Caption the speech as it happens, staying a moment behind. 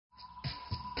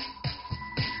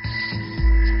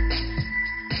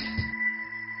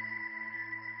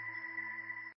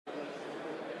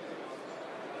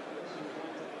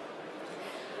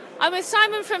I'm with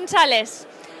Simon from Thales.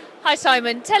 Hi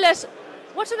Simon, tell us,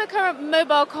 what are the current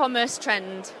mobile commerce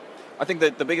trends? I think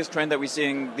that the biggest trend that we're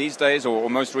seeing these days, or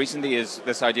most recently, is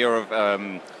this idea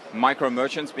of micro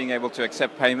merchants being able to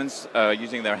accept payments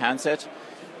using their handset.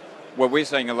 Where we're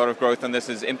seeing a lot of growth in this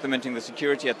is implementing the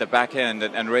security at the back end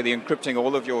and really encrypting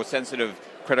all of your sensitive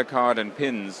credit card and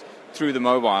PINs through the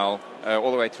mobile,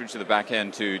 all the way through to the back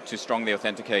end to strongly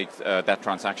authenticate that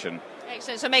transaction.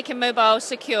 Excellent, so making mobile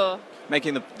secure.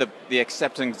 Making the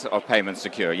acceptance of payments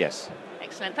secure, yes.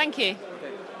 Excellent, thank you.